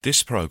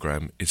This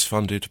programme is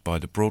funded by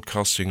the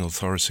Broadcasting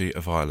Authority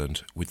of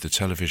Ireland with the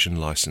television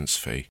licence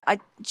fee. I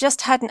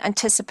just hadn't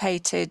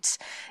anticipated,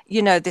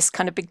 this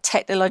kind of big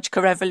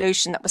technological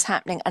revolution that was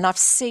happening. And I've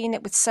seen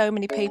it with so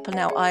many people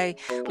now. I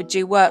would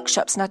do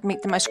workshops and I'd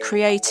meet the most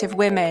creative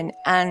women.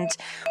 And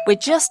we're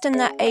just in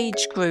that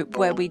age group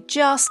where we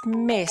just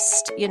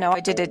missed,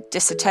 I did a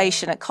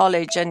dissertation at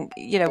college and,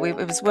 it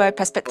was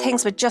WordPress, but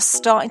things were just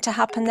starting to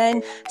happen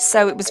then.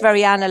 So it was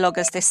very analogue,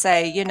 as they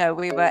say,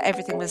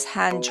 everything was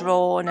hand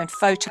drawn and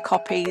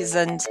photocopies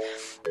and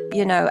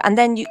and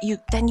then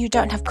you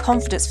don't have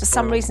confidence for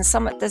some reason.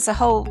 There's a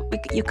whole,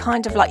 you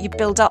kind of like, you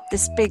build up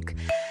this big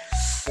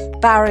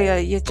barrier.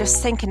 You're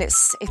just thinking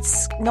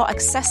it's not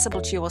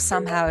accessible to you or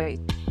somehow.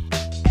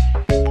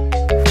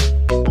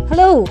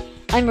 Hello,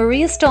 I'm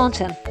Maria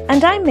Staunton.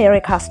 And I'm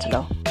Mary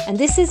Costello. And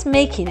this is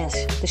Making It,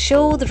 the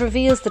show that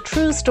reveals the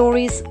true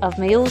stories of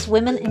Mayo's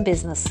women in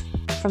business.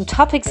 From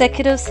top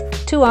executives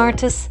to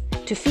artists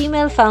to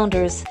female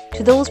founders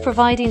to those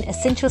providing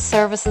essential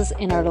services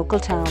in our local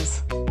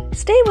towns.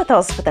 Stay with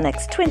us for the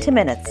next 20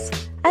 minutes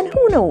and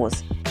who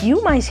knows,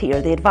 you might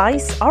hear the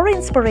advice or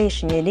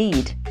inspiration you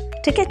need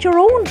to get your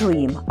own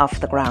dream off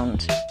the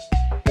ground.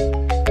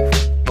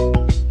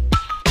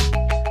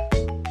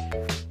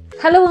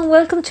 Hello and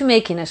welcome to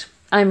Making It.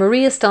 I'm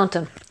Maria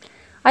Staunton.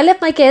 I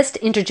let my guest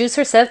introduce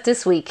herself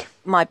this week.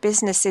 My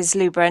business is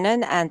Lou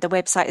Brennan and the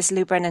website is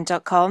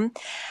loubrennan.com.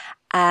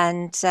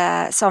 And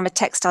so I'm a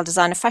textile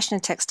designer, fashion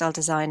and textile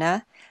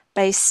designer,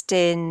 based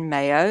in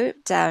Mayo,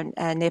 down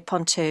near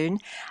Pontoon,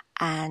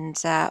 and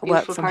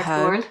work from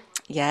home.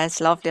 Yeah,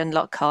 it's lovely on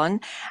Loch Con.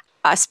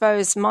 I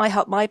suppose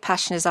my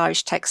passion is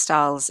Irish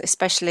textiles,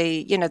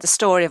 especially, the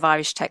story of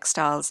Irish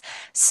textiles.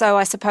 So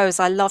I suppose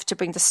I love to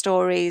bring the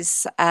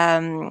stories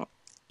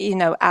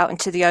out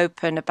into the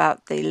open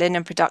about the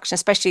linen production,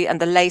 especially,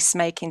 and the lace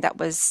making that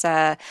was,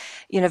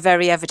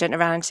 very evident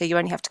around here. You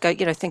only have to go,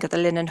 think of the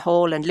Linen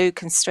Hall and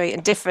Lucan Street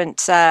and different,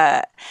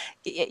 the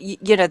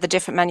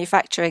different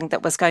manufacturing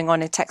that was going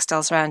on in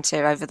textiles around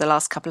here over the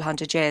last couple of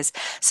 100 years.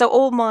 So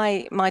all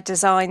my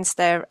designs,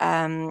 they're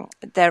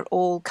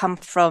all come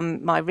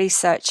from my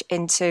research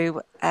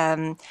into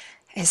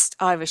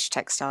Irish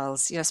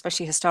textiles,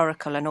 especially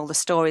historical, and all the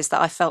stories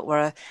that I felt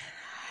were,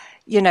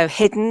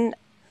 hidden.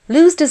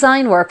 Lou's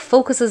design work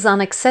focuses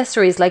on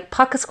accessories like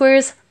pocket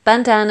squares,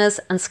 bandanas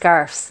and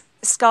scarves.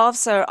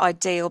 Scarves are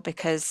ideal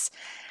because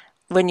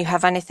when you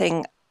have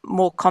anything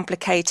more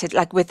complicated,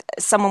 like with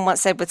someone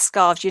once said with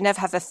scarves, you never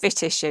have a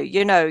fit issue.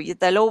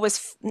 They'll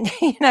always,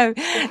 they'll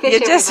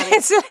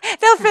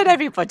fit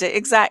everybody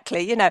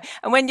exactly. And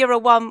when you're a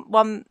one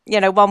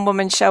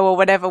woman show or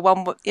whatever,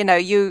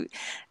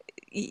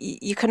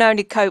 you can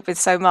only cope with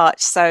so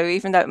much. So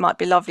even though it might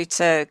be lovely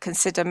to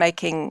consider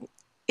making,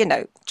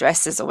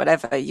 dresses or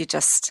whatever, you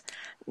just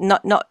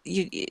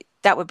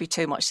that would be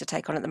too much to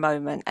take on at the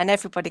moment. And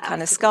everybody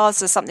kind of,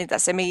 scarves are something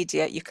that's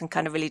immediate. You can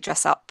kind of really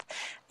dress up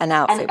an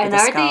outfit with a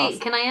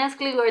scarf. Can I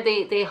ask, Lou, are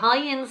they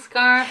high-end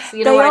scarves?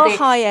 They are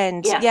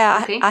high-end.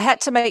 Yeah. Okay. I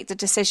had to make the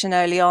decision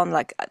early on,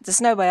 like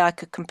there's no way I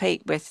could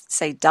compete with,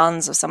 say,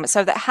 Dunnes or something.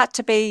 So that had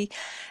to be,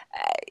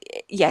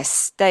 I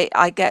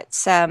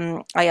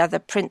either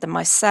print them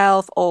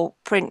myself or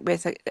print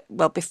with,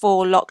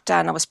 before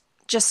lockdown, I was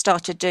just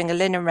started doing a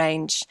linen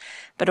range,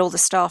 but all the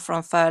staff are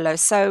on furlough.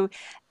 So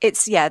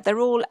they're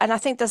all, and I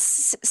think there's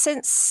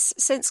since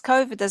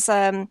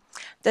COVID,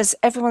 there's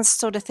everyone's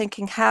sort of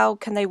thinking, how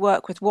can they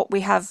work with what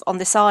we have on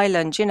this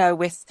island?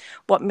 With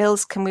what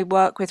mills can we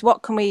work with?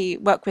 What can we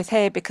work with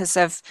here because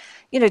of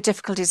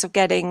difficulties of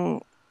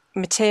getting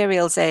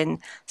materials in.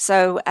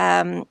 So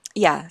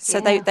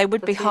they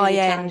would be high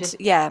end,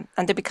 and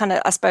they'd be kind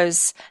of, I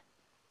suppose,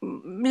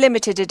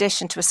 limited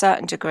edition to a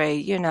certain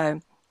degree.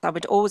 I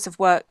would always have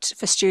worked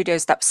for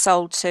studios that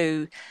sold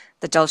to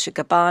the Dolce &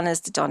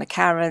 Gabbanas, the Donna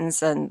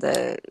Karens and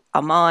the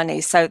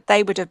Armani. So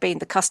they would have been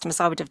the customers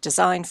I would have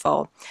designed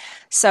for.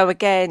 So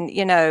again,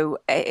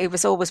 it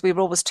was always, we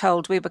were always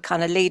told we were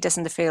kind of leaders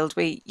in the field.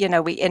 We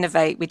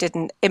innovate, we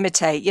didn't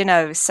imitate,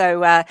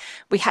 So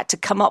we had to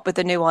come up with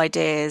the new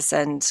ideas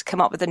and come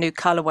up with a new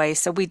colorway.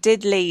 So we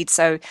did lead.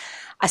 So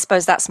I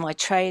suppose that's my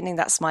training,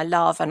 that's my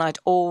love, and I'd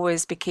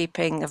always be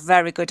keeping a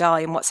very good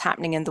eye on what's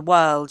happening in the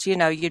world.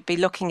 You'd be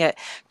looking at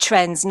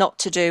trends not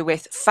to do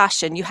with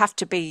fashion. You have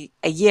to be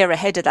a year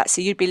ahead of that.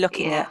 So you'd be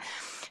looking at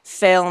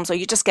films, or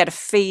you just get a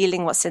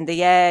feeling what's in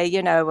the air,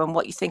 and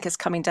what you think is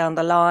coming down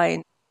the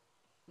line.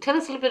 Tell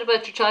us a little bit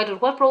about your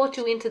childhood. What brought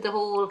you into the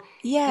whole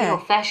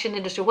fashion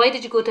industry? Why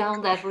did you go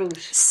down that route?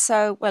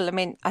 So,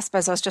 I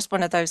suppose I was just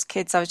one of those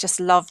kids. I was just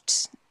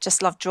loved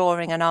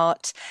drawing and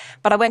art.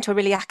 But I went to a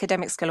really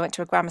academic school. I went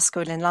to a grammar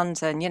school in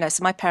London,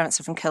 so my parents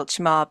are from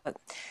Kiltimagh, but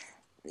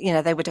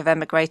they would have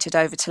emigrated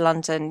over to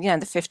London, in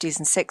the 50s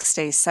and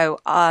 60s. So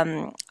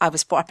I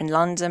was brought up in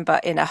London,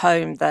 but in a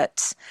home I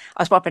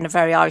was brought up in a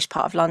very Irish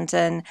part of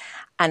London.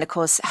 And of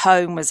course,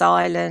 home was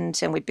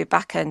Ireland, and we'd be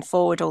back and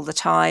forward all the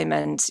time.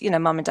 And, you know,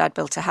 mum and dad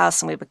built a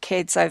house and we were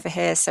kids over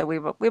here. So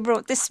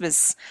this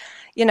was,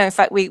 you know, in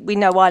fact, we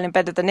know Ireland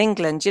better than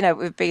England. You know, it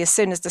would be as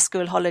soon as the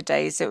school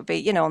holidays, it would be,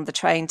 you know, on the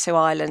train to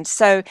Ireland.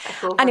 So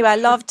anyway, I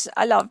loved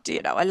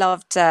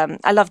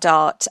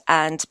art.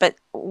 But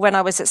when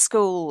I was at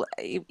school,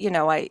 you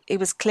know, it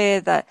was clear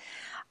that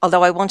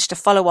although I wanted to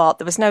follow art,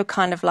 there was no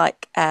kind of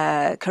like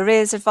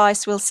careers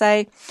advice, we'll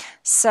say.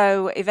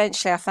 So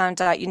eventually I found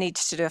out you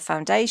needed to do a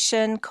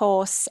foundation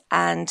course,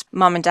 and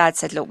mum and dad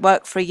said, look,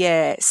 work for a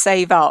year,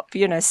 save up,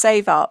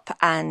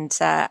 and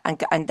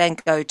then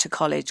go to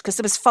college. Because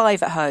there was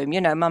 5 at home,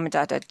 you know, mum and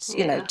dad had,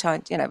 you know,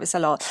 it was a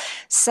lot.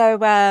 So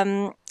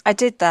I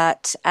did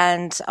that,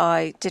 and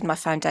I did my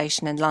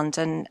foundation in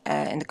London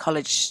in the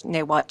college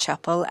near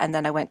Whitechapel, and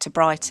then I went to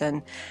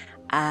Brighton.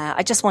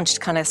 I just wanted to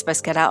kind of, I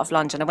suppose, get out of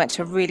London. I went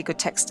to a really good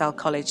textile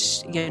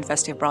college,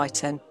 University of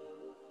Brighton.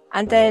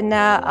 And then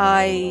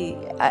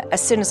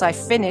as soon as I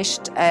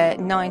finished,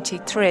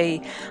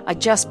 93, I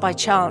just by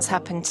chance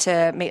happened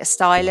to meet a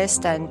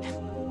stylist, and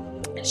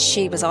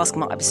she was asking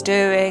what I was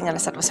doing, and I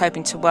said I was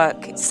hoping to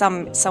work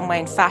some way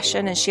in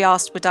fashion, and she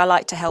asked would I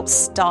like to help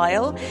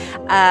style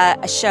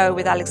a show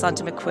with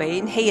Alexander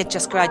McQueen. He had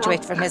just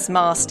graduated from his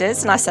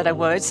masters, and I said I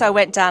would. So I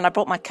went down, I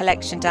brought my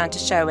collection down to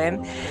show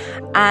him,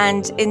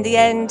 and in the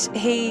end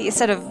he,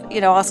 instead of,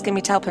 you know, asking me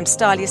to help him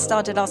style, he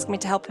started asking me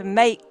to help him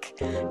make,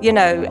 you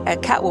know,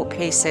 catwalk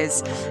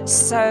pieces.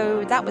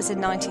 So that was in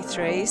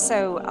 93.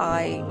 So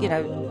I, you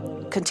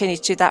know,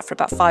 continued to do that for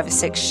about 5 or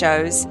 6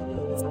 shows.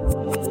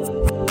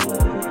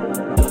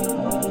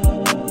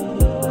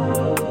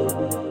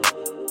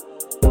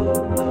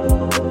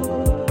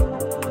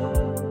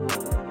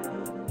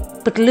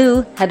 But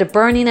Lou had a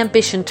burning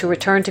ambition to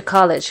return to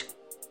college,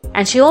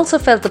 and she also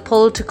felt the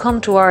pull to come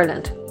to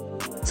Ireland.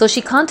 So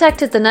she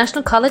contacted the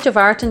National College of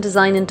Art and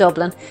Design in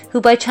Dublin,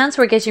 who by chance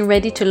were getting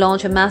ready to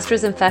launch a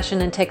Masters in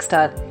Fashion and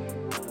Textile.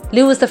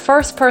 Lou was the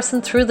first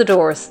person through the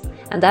doors,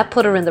 and that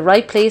put her in the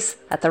right place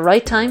at the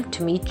right time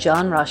to meet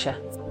John Rocha.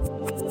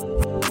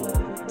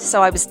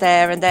 So I was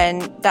there, and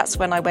then that's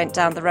when I went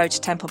down the road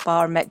to Temple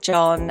Bar and met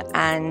John.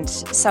 And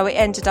so it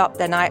ended up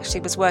then I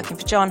actually was working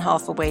for John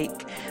half a week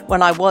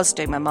when I was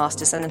doing my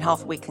masters, and then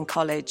half a week in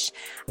college.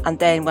 And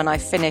then when I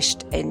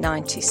finished in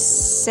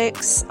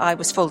 96, I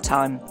was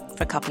full-time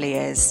for a couple of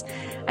years.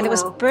 And it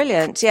was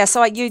brilliant. Yeah,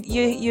 so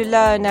you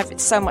learn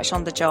so much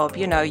on the job.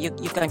 You know,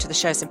 you're going to the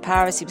shows in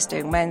Paris. He was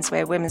doing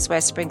menswear, women's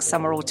wear, spring,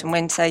 summer, autumn,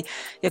 winter.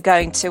 You're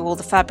going to all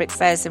the fabric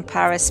fairs in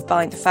Paris,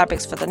 buying the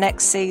fabrics for the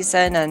next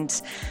season.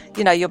 And,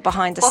 you know, you're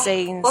behind the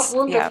scenes. What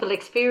wonderful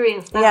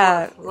experience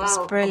that was. Wow, it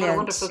was brilliant. What a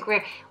wonderful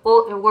career.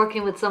 Well,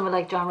 working with someone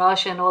like John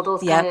Rocha and all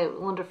those kind of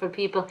wonderful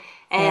people.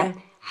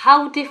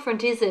 How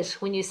different is it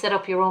when you set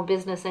up your own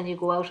business and you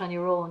go out on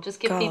your own?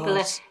 Just give people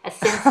a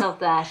sense of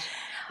that.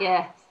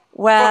 Yeah.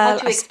 Well,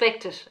 what you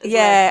expected.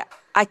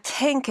 I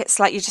think it's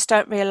like you just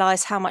don't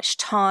realise how much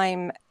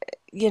time,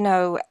 you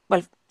know,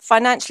 well,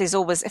 financially is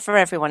always, for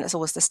everyone, it's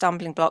always the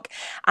stumbling block.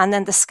 And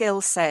then the skill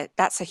set,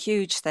 that's a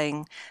huge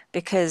thing,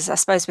 because I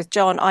suppose with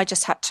John, I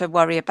just had to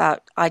worry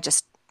about,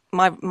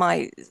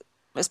 my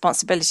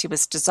responsibility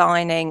was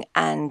designing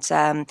and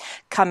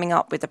coming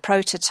up with a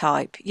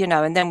prototype, you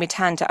know, and then we'd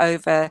hand it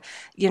over,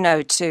 you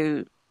know,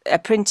 to a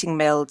printing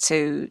mill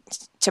to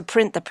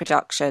print the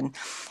production.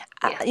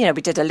 You know,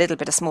 we did a little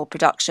bit of small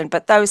production,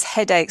 but those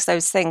headaches,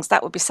 those things,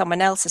 that would be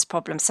someone else's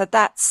problem. So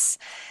that's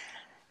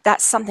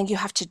something you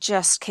have to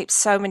just keep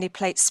so many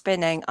plates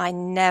spinning.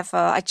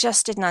 I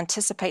just didn't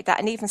anticipate that.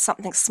 And even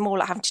something small,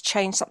 like having to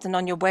change something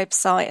on your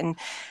website and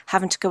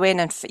having to go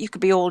in, and you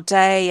could be all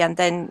day, and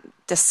then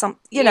there's some,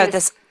 you know,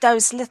 there's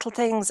those little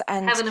things.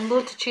 And having a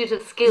multitude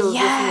of skills,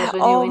 isn't it?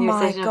 When you're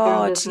setting up your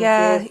own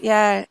business.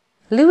 Yeah.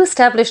 Lou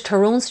established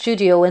her own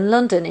studio in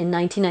London in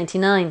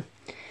 1999.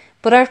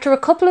 But after a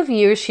couple of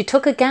years, she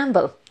took a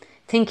gamble,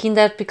 thinking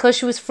that because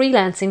she was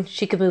freelancing,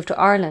 she could move to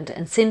Ireland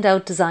and send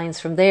out designs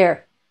from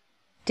there.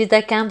 Did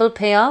that gamble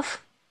pay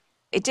off?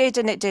 It did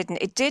and it didn't.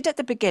 It did at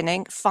the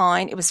beginning,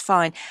 fine, it was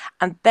fine.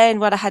 And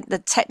then when I had the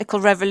technical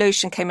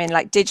revolution came in,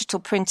 like digital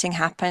printing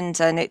happened,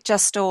 and it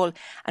just all,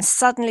 and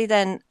suddenly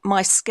then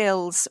my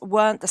skills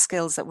weren't the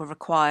skills that were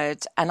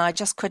required, and I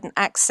just couldn't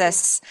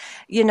access,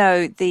 you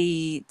know,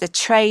 the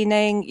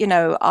training. You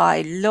know,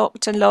 I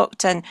looked,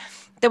 and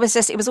there was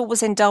it was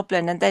always in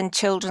Dublin, and then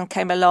children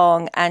came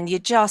along, and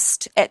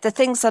the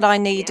things that I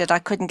needed, I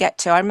couldn't get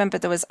to. I remember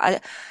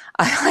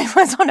I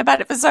was on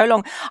about it for so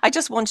long. I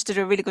just wanted to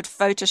do a really good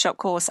Photoshop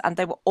course, and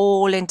they were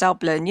all in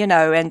Dublin, you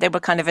know, and they were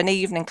kind of an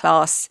evening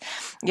class,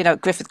 you know,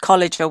 Griffith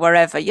College or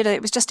wherever, you know,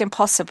 it was just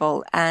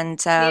impossible.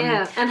 And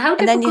and how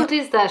difficult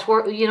is that,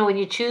 you know, when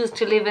you choose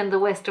to live in the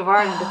west of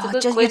Ireland?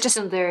 It's a good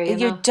question there, you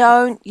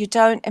know.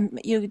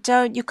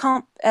 You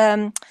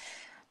can't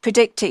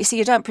predict it. You see,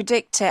 you don't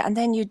predict it, and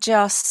then you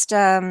just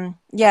that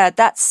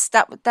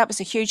was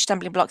a huge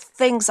stumbling block.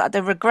 Things like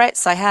the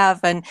regrets I have,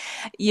 and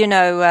you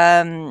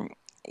know,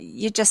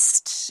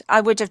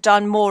 I would have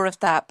done more of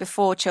that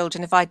before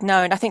children if I'd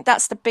known. I think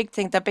that's the big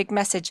thing, the big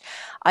message.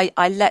 I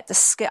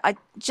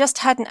just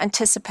hadn't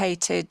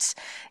anticipated,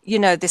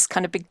 this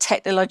kind of big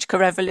technological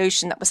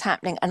revolution that was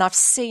happening. And I've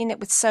seen it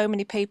with so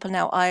many people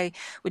now. I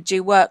would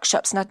do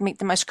workshops and I'd meet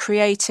the most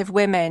creative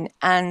women.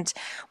 And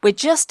we're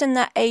just in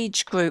that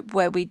age group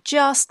where we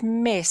just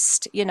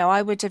missed,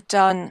 I would have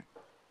done,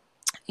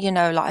 like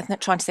I'm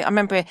not trying to think. I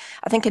remember,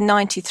 I think in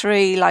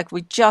 '93, like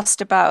we just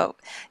about,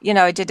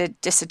 I did a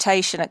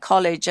dissertation at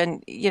college,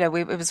 and it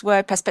was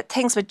WordPress, but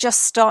things were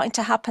just starting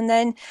to happen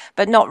then,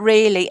 but not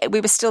really.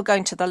 We were still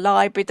going to the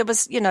library. There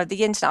was, the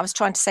internet. I was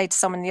trying to say to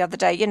someone the other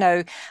day,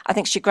 I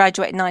think she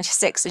graduated in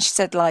 '96, and she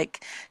said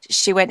like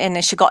she went in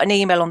and she got an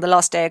email on the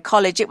last day of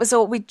college. It was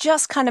all, we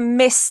just kind of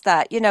missed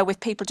that,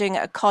 with people doing it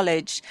at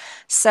college.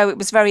 So it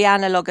was very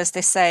analog, as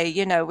they say.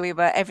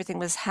 Everything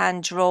was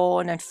hand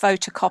drawn and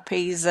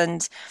photocopies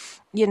and.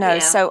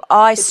 So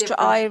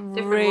I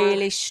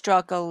really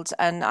struggled,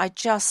 and I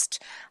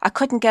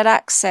couldn't get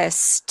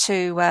access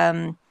to,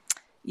 and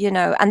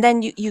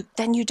then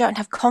you don't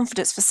have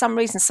confidence for some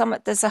reason.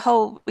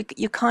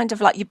 You kind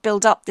of like, you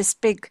build up this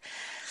big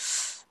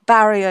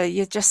barrier.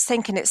 You're just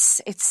thinking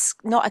it's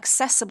not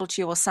accessible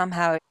to you, or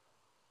somehow.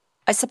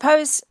 I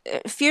suppose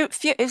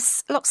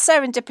it's lots of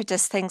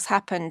serendipitous things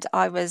happened.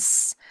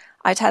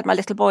 I'd had my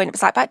little boy, and it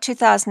was like about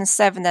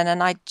 2007 then,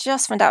 and I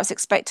just found out I was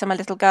expecting my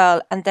little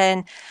girl, and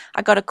then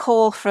I got a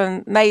call from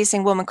an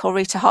amazing woman called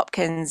Rita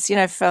Hopkins,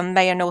 from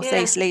Mayor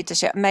Northeast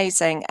Leadership,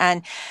 amazing,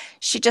 and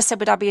she just said,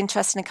 would I be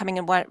interested in coming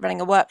and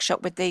running a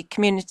workshop with the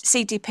community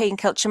CDP in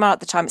Kilchimar at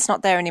the time? It's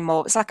not there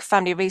anymore. It was like a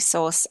family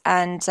resource,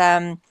 and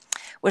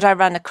would I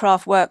run a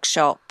craft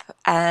workshop?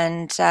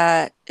 And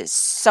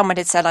someone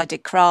had said I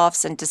did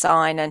crafts and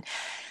design, and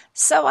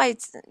so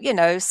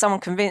someone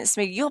convinced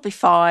me, you'll be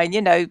fine,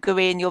 go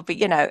in, you'll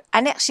be,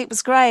 and actually it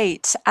was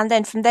great. And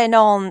then from then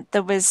on,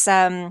 there was,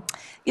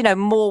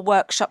 more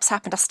workshops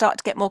happened. I started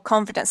to get more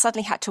confident.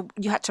 Suddenly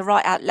you had to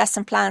write out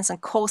lesson plans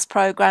and course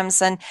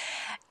programs. And,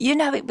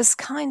 it was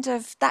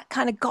that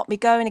kind of got me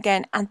going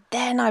again. And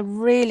then I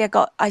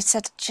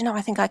said,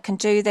 I think I can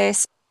do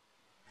this.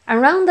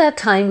 Around that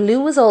time,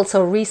 Lou was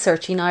also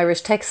researching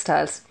Irish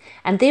textiles,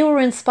 and they were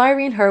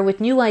inspiring her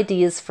with new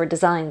ideas for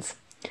designs.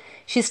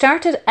 She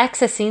started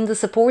accessing the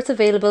supports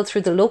available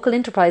through the local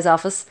enterprise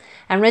office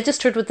and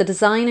registered with the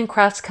Design and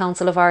Crafts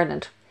Council of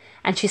Ireland,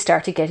 and she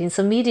started getting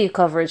some media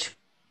coverage.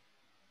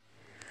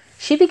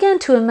 She began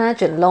to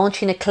imagine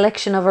launching a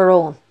collection of her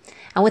own,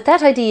 and with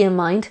that idea in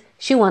mind,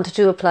 she wanted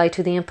to apply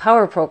to the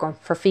Empower programme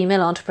for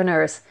female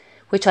entrepreneurs,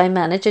 which I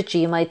manage at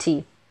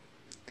GMIT.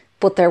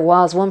 But there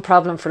was one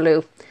problem for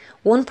Lou.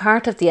 One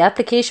part of the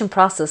application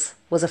process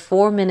was a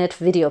 4-minute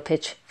video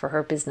pitch for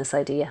her business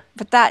idea.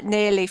 But that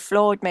nearly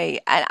floored me.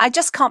 And I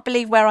just can't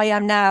believe where I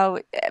am now,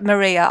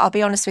 Maria, I'll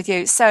be honest with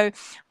you. So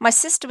my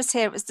sister was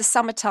here, it was the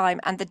summertime,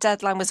 and the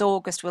deadline was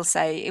August, we'll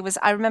say.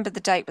 I remember the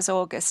date was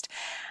August.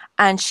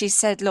 And she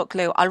said, look,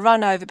 Lou, I'll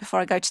run over before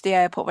I go to the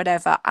airport,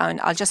 whatever,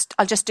 and I'll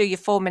just do your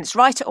 4 minutes.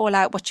 Write it all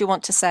out, what you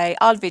want to say.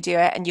 I'll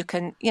video it, and you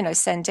can,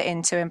 send it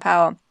in to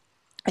Empower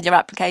with your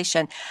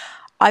application.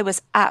 I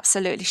was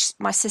absolutely,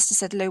 my sister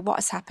said, Lou, what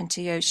has happened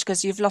to you? She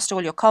goes, you've lost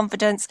all your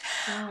confidence.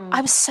 I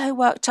was so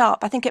worked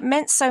up. I think it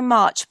meant so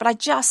much, but I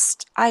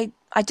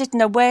didn't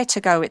know where to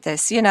go with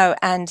this,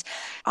 and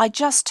I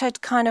just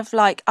had kind of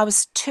like, I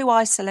was too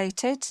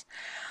isolated.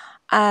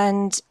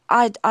 And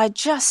I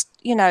just,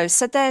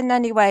 so then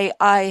anyway,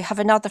 I have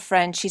another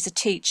friend, she's a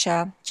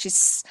teacher.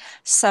 She's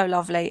so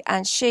lovely.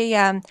 And she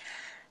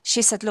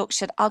said, look,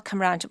 I'll come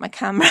round with my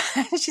camera.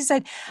 She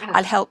said,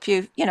 I'll help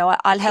you,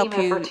 I'll help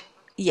you. Effort.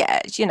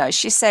 Yeah,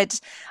 she said,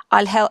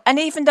 I'll help. And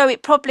even though I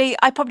probably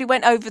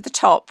went over the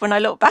top when I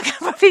look back, I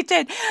probably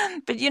did.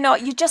 But,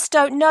 you just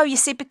don't know. You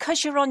see,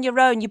 because you're on your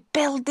own, you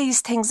build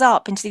these things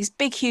up into these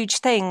big, huge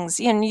things.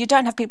 You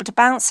don't have people to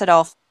bounce it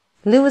off.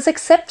 Lou was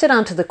accepted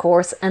onto the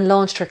course and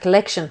launched her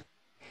collection.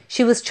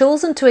 She was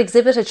chosen to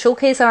exhibit at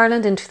Showcase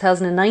Ireland in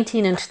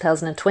 2019 and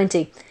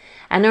 2020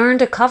 and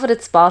earned a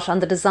coveted spot on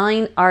the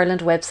Design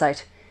Ireland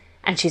website.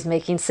 And she's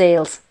making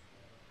sales.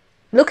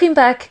 Looking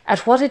back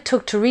at what it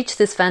took to reach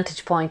this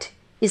vantage point,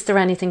 is there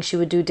anything she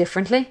would do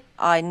differently?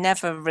 I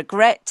never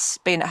regret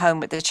being at home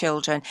with the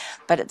children,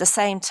 but at the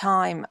same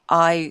time,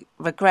 I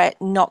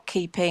regret not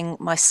keeping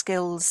my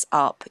skills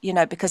up,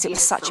 because it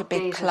was such a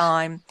big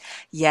climb.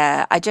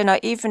 Yeah, I don't know,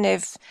 even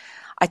if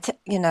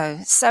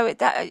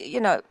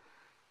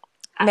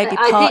maybe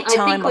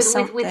part-time or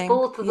something. With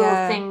both of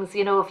those things,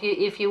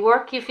 if you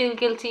work, you feel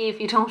guilty.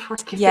 If you don't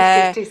work, you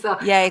feel guilty. So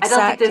exactly. I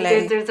don't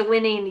think there's a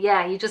winning.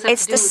 Yeah, you just have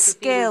to do the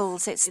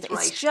skills. It's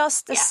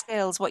just the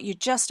skills. What you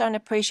just don't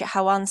appreciate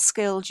how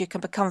unskilled you can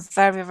become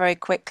very, very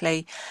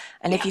quickly.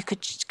 And if you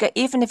could get,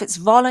 even if it's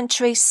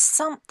voluntary,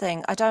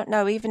 something, I don't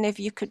know, even if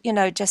you could,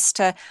 just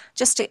to,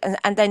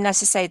 and then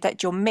as I say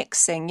that you're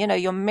mixing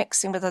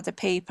with other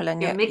people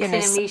and you're mixing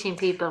and meeting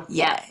people.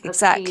 Yeah,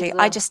 exactly.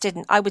 Well. I just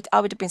didn't. I would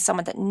have been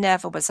someone that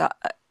never was.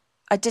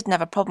 I didn't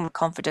have a problem with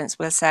confidence,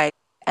 we'll say.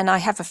 and I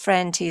have a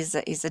friend, he's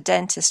a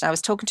dentist, and I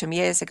was talking to him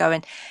years ago,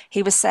 and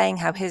he was saying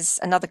how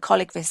another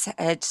colleague of his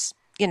had,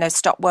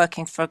 stopped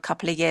working for a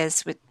couple of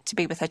years to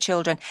be with her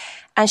children.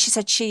 And she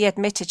said she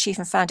admitted she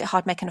even found it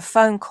hard making a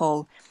phone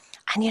call.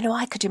 And,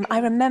 I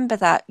remember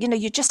that,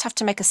 you just have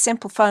to make a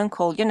simple phone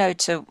call,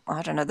 to,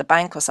 I don't know, the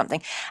bank or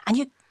something. And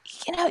you'd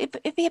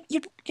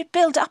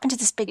build up into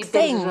this big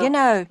thing,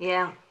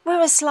 Yeah.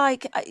 Whereas,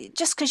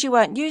 just because you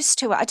weren't used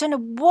to it, I don't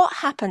know what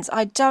happens.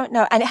 I don't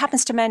know. And it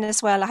happens to men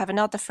as well. I have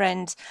another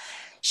friend,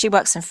 she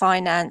works in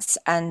finance,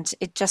 and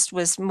it just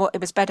was more, it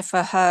was better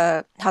for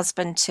her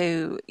husband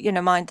to,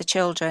 mind the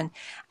children.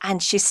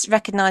 And she's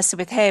recognised it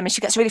with him, and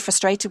she gets really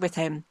frustrated with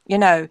him,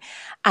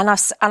 And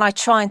I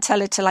try and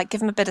tell her to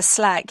give him a bit of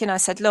slack. I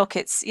said, look,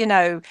 it's,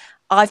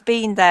 I've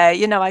been there,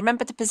 I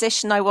remember the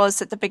position I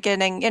was at the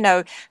beginning,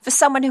 for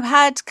someone who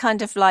had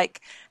kind of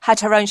had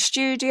her own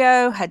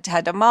studio,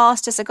 had a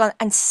master's,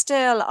 and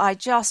still I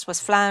just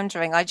was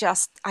floundering. I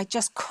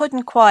just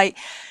couldn't quite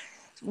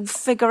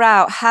figure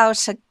out how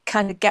to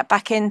kind of get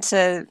back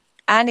into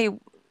any,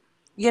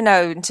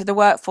 into the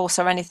workforce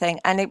or anything.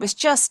 And it was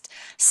just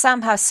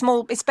somehow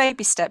small, it's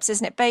baby steps,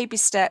 isn't it? Baby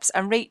steps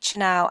and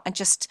reaching out and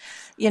just,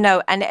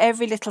 and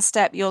every little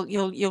step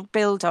you'll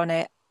build on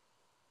it.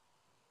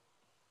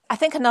 I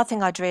think another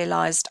thing I'd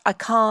realised,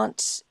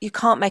 you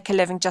can't make a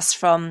living just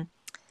from,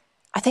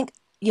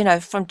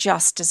 from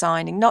just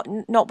designing,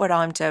 not what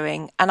I'm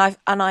doing. And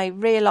I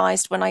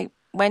realised when I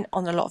went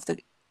on a lot of the,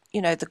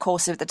 the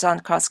course of the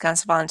Design Crafts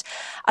Council of Ireland,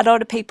 a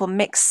lot of people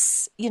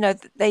mix,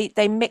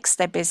 they mix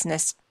their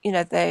business,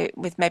 they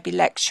with maybe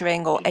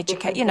lecturing or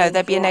educate,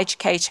 there'd be an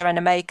educator and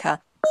a maker.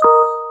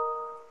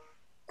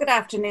 Good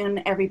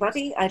afternoon,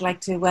 everybody. I'd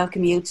like to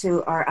welcome you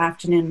to our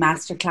afternoon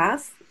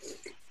masterclass.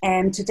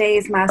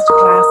 Today's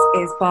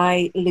masterclass is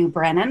by Lou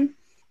Brennan,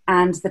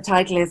 and the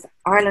title is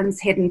Ireland's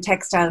Hidden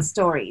Textile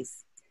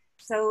Stories.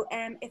 So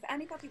if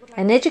anybody would like...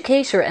 An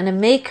educator and a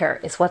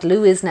maker is what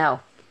Lou is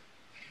now.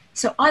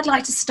 So I'd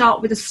like to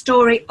start with a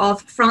story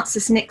of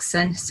Frances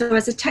Nixon. So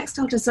as a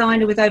textile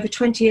designer with over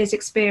 20 years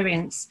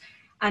experience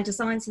and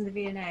designs in the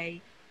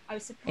V&A,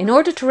 in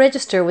order to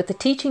register with the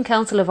Teaching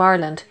Council of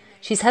Ireland,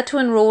 she's had to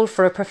enrol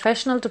for a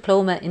professional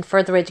diploma in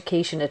further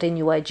education at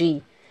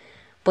NUIG.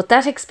 But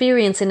that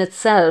experience in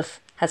itself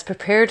has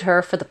prepared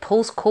her for the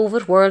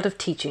post-COVID world of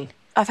teaching.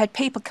 I've had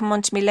people come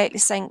on to me lately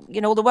saying,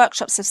 all the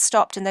workshops have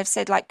stopped, and they've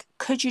said,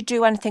 could you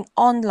do anything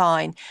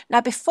online?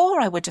 Now,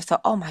 before I would have thought,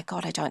 oh my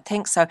God, I don't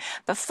think so.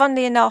 But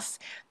funnily enough,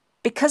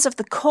 because of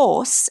the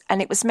course, and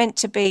it was meant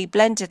to be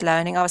blended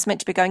learning, I was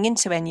meant to be going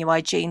into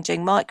NUIG and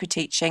doing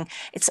micro-teaching.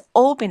 It's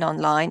all been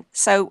online.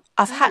 So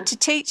I've had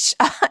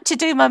to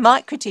do my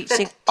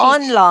micro-teaching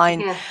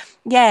online.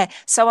 Yeah.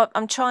 So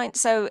I'm trying,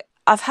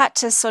 I've had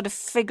to sort of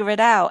figure it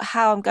out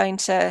how I'm going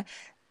to.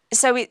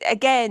 So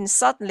again,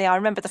 suddenly I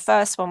remember the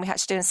first one we had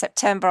to do in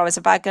September. I was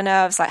a bag of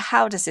nerves,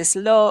 how does this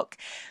look?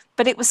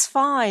 But it was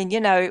fine.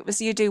 It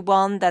was you do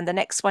one, then the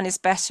next one is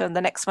better and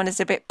the next one is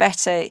a bit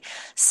better.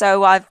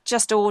 So I've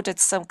just ordered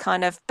some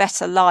kind of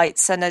better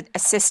lights and a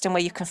system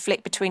where you can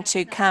flick between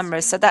two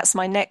cameras. So that's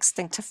my next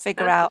thing to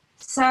figure out.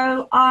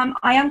 So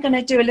I am going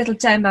to do a little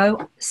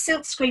demo.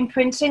 Silk screen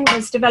printing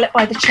was developed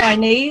by the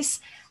Chinese.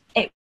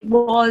 It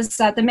was,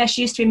 the mesh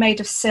used to be made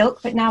of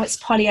silk, but now it's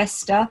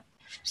polyester.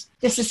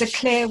 This is a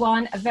clear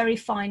one, a very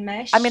fine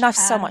mesh. I mean, I've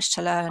so much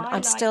to learn.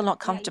 I'm still not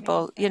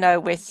comfortable,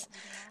 with,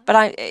 but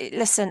I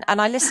listened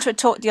to a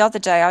talk the other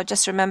day. I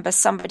just remember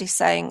somebody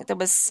saying there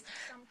was,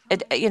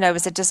 it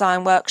was a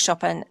design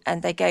workshop and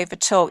they gave a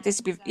talk.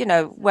 These would be,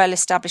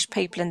 well-established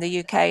people in the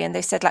UK, and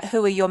they said,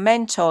 who are your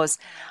mentors?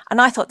 And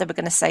I thought they were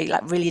going to say,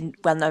 really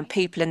well-known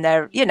people in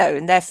their,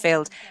 in their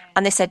field.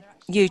 And they said,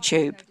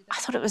 YouTube. I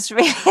thought it was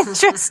really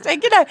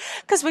interesting,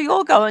 because we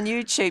all go on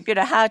YouTube,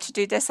 how to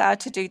do this, how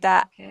to do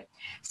that.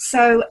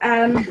 So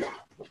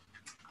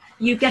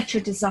you get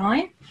your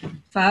design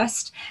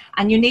first,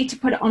 and you need to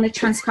put it on a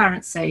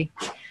transparency.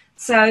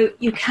 So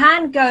you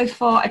can go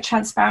for a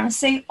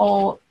transparency,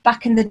 or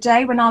back in the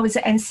day when I was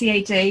at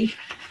NCAD,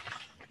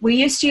 we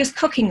used to use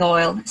cooking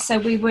oil. So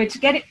we would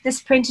get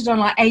this printed on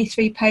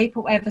A3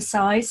 paper, whatever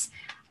size,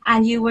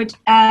 and you would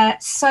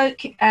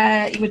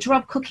you would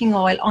rub cooking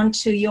oil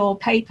onto your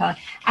paper,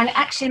 and it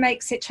actually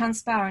makes it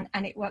transparent,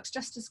 and it works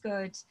just as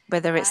good.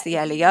 Whether it's the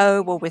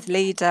LEO or with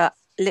Leader,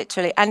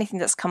 literally anything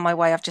that's come my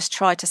way, I've just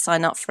tried to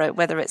sign up for it,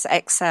 whether it's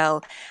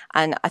Excel.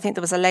 And I think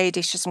there was a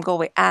lady, she's from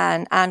Galway,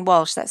 Anne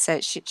Walsh, that's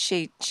it.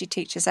 She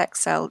teaches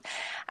Excel.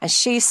 And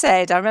she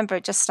said, I remember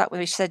it just stuck with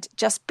me, she said,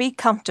 just be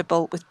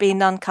comfortable with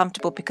being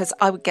uncomfortable, because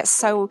I would get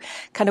so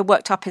kind of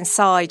worked up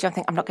inside. I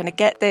think I'm not going to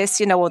get this,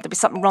 or there'll be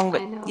something wrong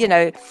with,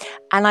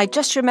 And I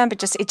just remember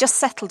it just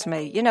settled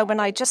me, when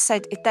I just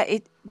said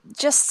it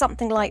just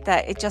something like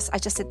that. I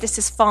just said, this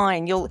is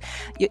fine. You're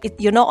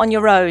not on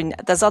your own.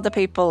 There's other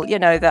people,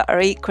 that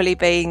are equally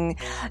being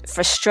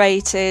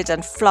frustrated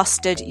and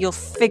flustered. You'll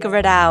figure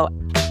it out.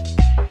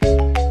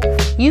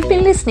 You've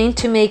been listening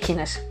to Making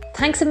It.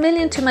 Thanks a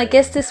million to my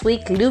guest this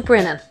week, Lou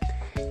Brennan.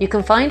 You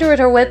can find her at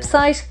her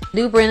website,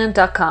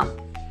 loubrennan.com.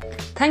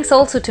 Thanks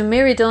also to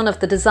Mary Dunn of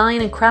the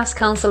Design and Crafts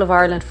Council of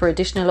Ireland for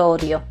additional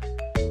audio.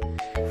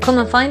 Come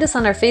and find us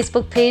on our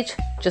Facebook page,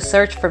 just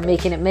search for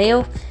Making It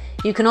Mayo.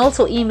 You can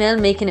also email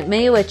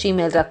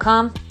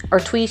makingitmayo@gmail.com or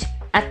tweet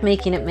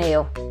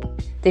 @makingitmayo.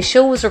 This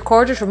show was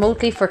recorded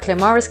remotely for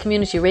Claremorris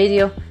Community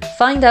Radio.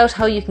 Find out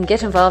how you can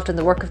get involved in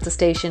the work of the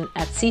station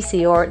at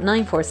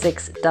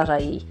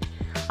ccr946.ie.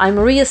 I'm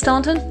Maria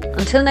Staunton.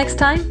 Until next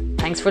time,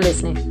 thanks for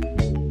listening.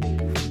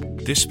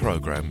 This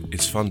programme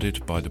is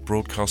funded by the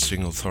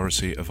Broadcasting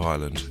Authority of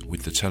Ireland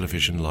with the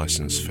television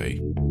licence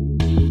fee.